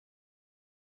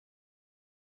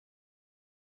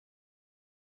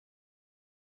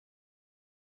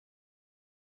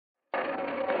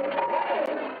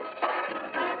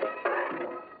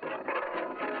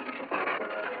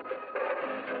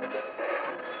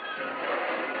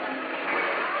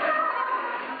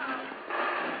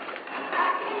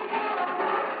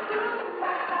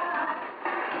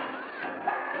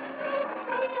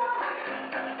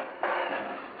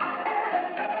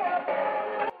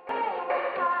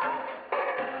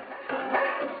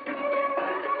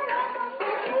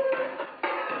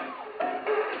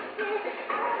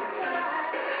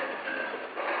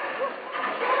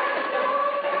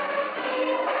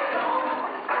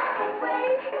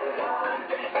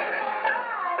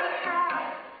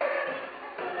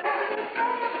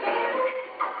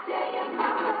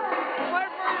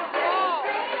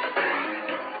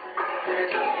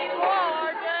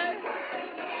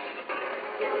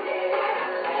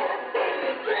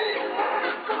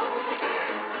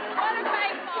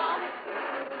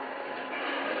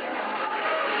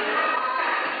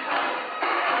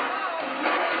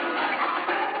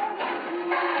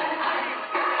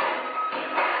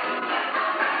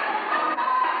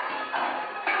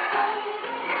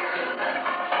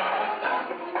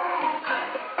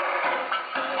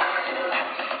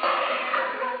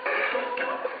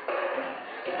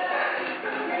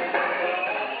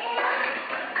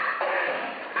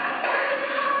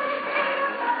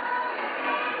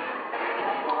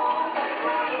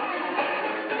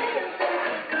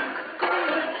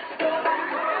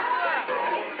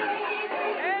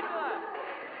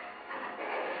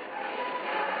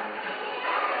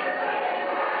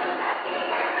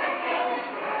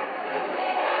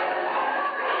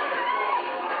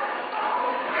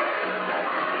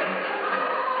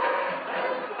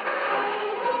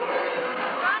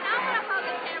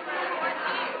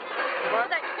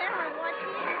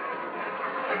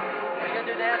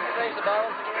didn't do nasty things to Bob.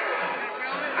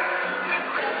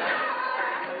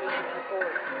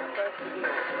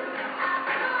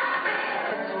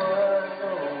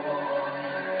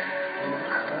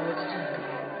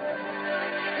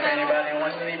 Anybody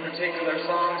wants any particular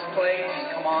songs played,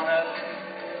 just come on up.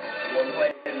 We'll play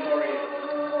it for you.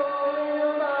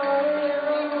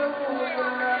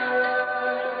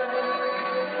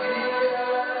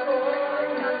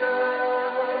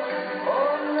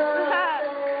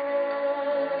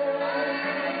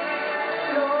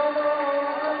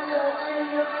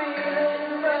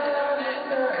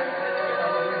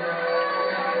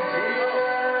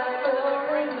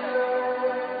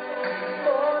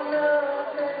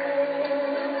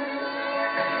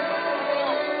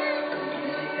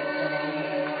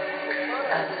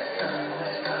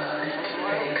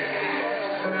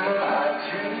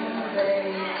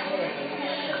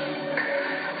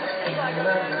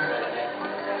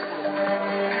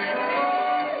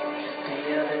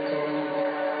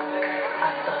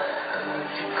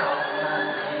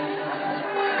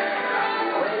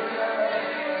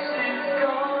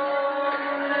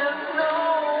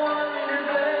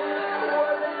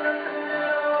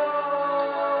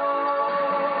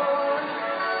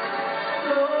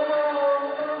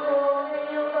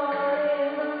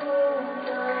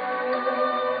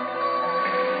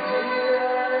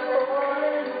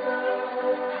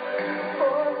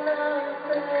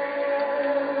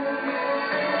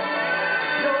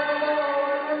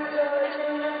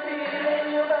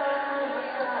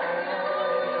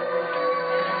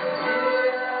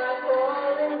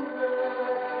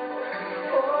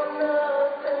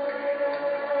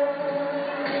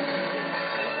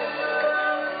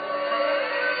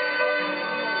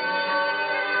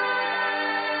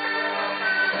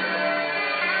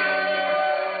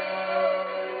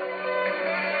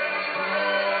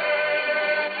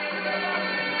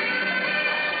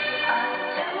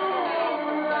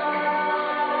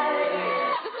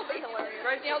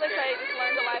 You know, they say just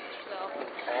learn to laugh at yourself.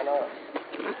 I know.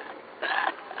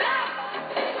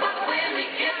 When we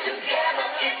get together,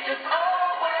 it just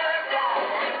all works out.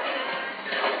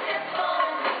 It's fun.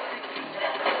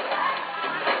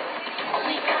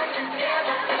 We got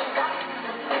together to rock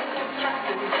the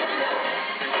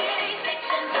any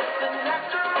fiction, just a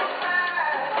natural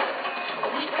fact.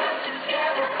 We got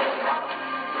together to rock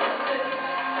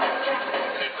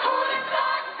hold it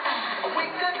on. We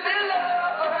could be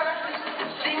lovers.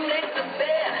 She makes the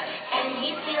bed and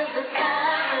he feels the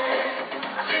covers.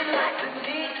 She likes the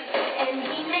tea and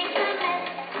he makes the mess.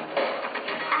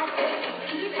 I take it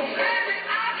easy. Baby,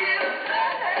 I get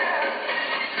upset.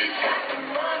 She's got some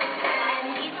money and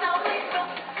he's always broke.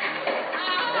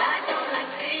 I don't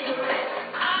like cigarettes.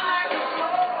 I like to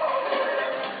smoke.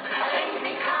 Things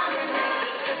be common,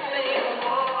 the same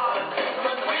one.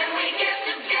 But when we get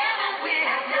together, we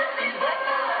have nothing but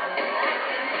fun.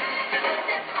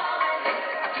 That's fun.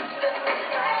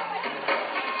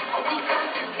 We come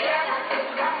together to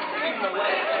rock.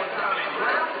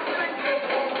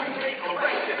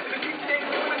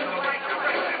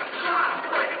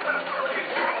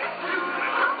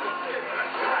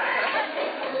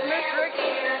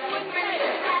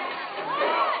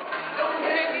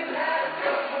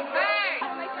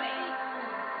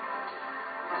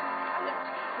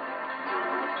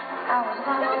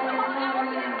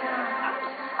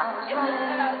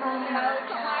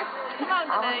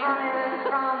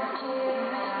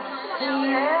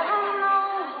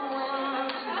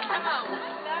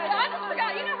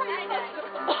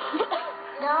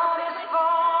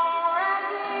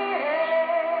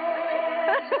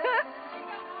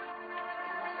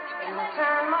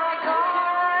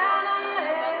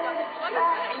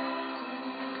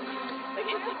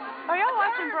 Are y'all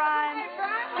watching Brian?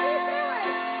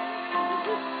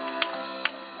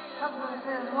 Husband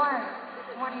says, wife,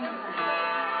 what do you think?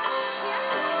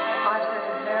 Wife says,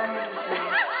 it's very interesting.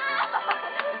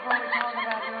 Before we talk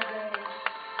about your days,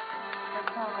 let's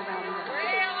talk about mine.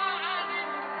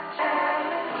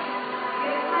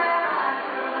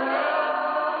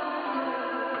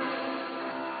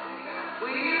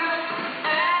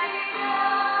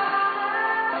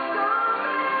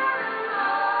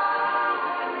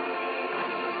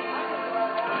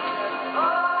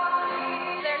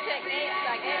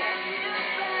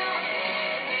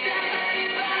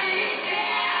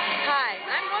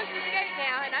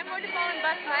 I'm going to fall and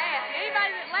bust my ass.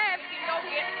 Anybody that laughs can go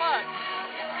get fucked.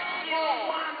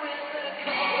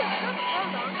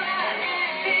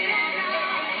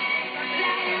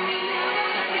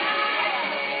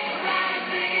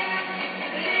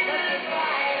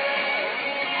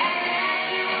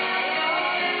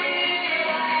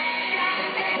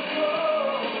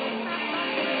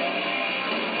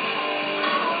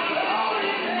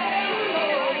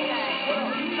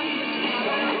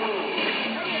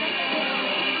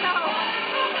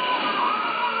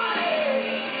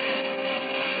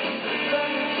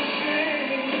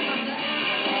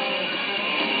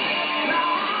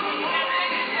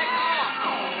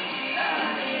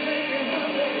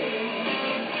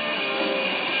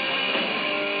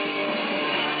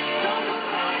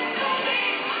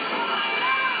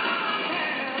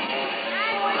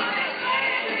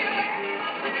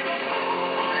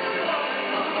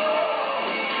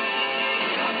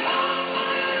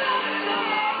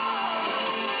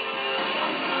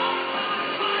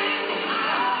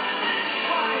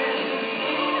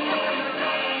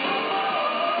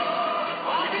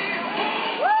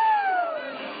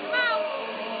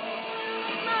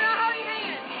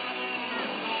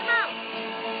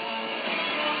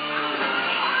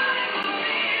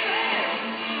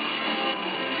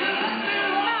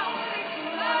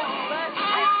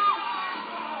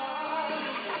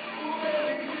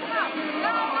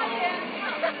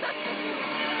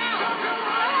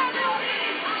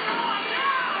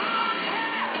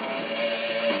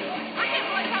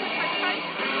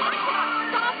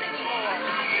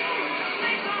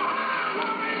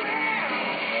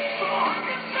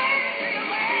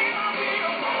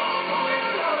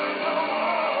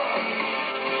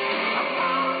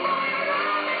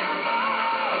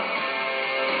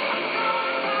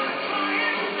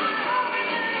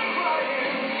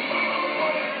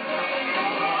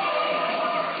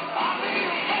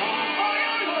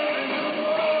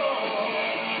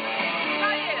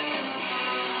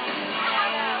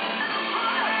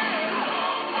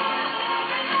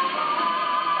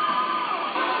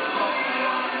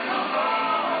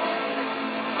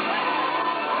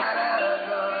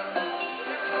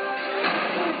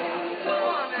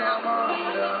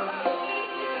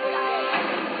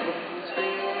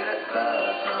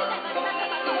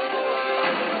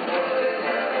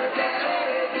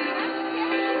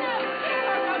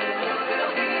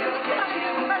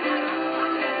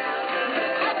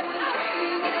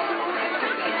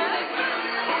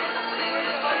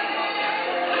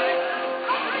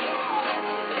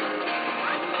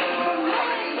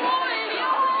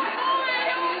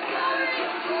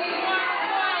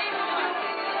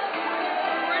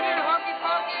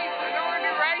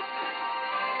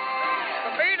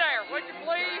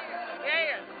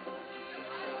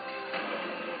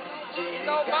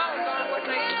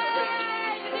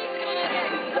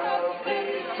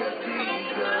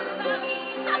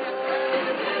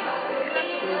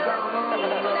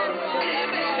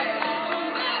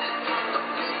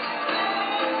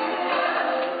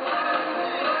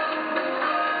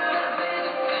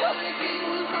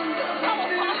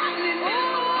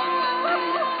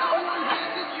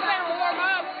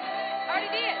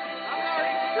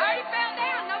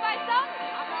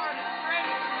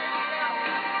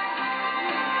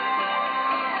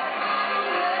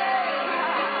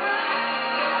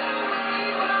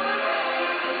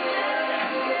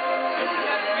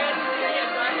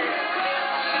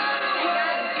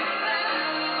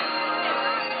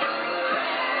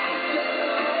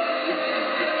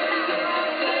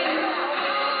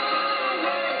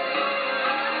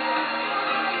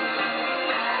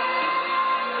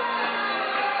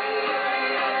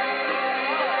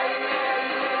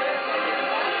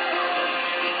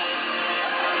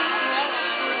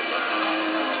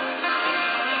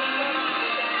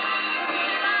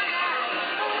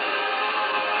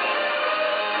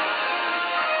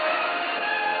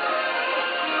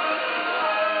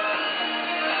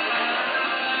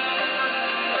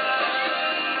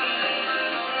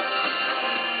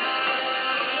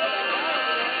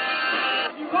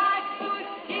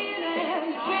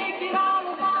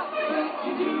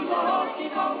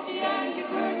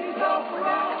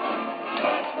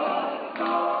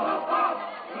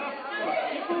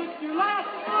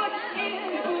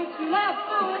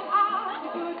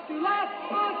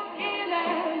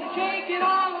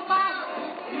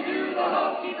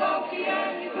 pokey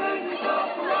and you turn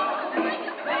yourself around.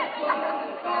 That's what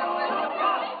it's all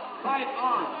about. Right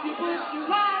on. You put your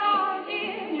right arm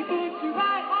in, you put your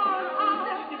right arm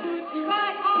out, you put your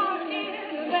right arm in,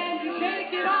 and then you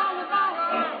shake it all about.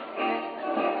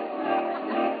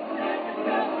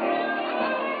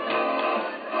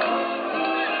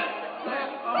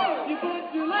 You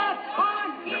put your left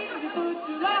arm in, you put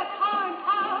your left arm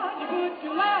out, you put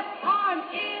your left arm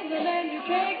in, and then you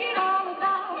shake it all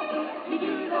about. You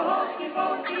do the hokey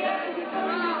pokey and you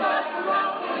turn yourself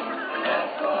around.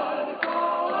 That's what it's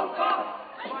all about.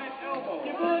 Right elbow.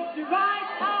 You put your right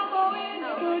elbow in,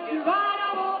 you put your right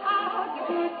elbow out, you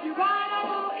put your right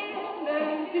elbow in,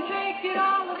 then you shake it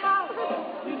all about.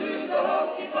 You do the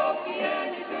hokey pokey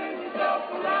and you turn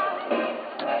yourself around.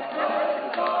 That's what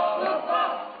it's all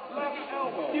about. Left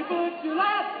elbow. You put your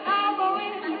left elbow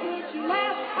in, you put your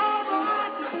left elbow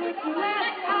out, you put your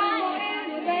left elbow in,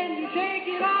 and then you shake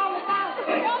it all about.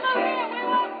 Come on in, we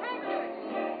want pictures.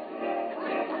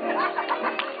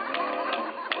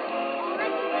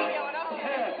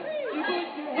 You put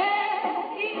your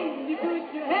head in, you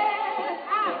put your head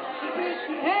out, you put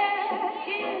your head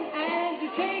in, and you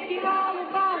shake it all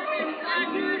about. You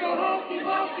do the hokey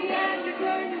pokey and you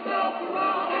turn yourself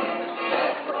around.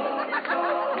 That's what it's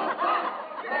all about.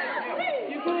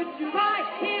 You put your right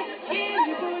hip in,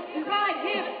 you put your right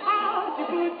hip out, you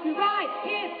put your right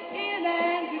hip in,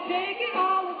 and you shake it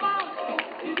all about.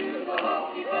 You do the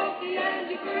hokey pokey and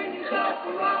you turn yourself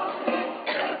around.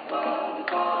 That's what it's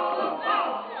all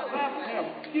about. Left hip.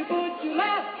 You put your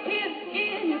left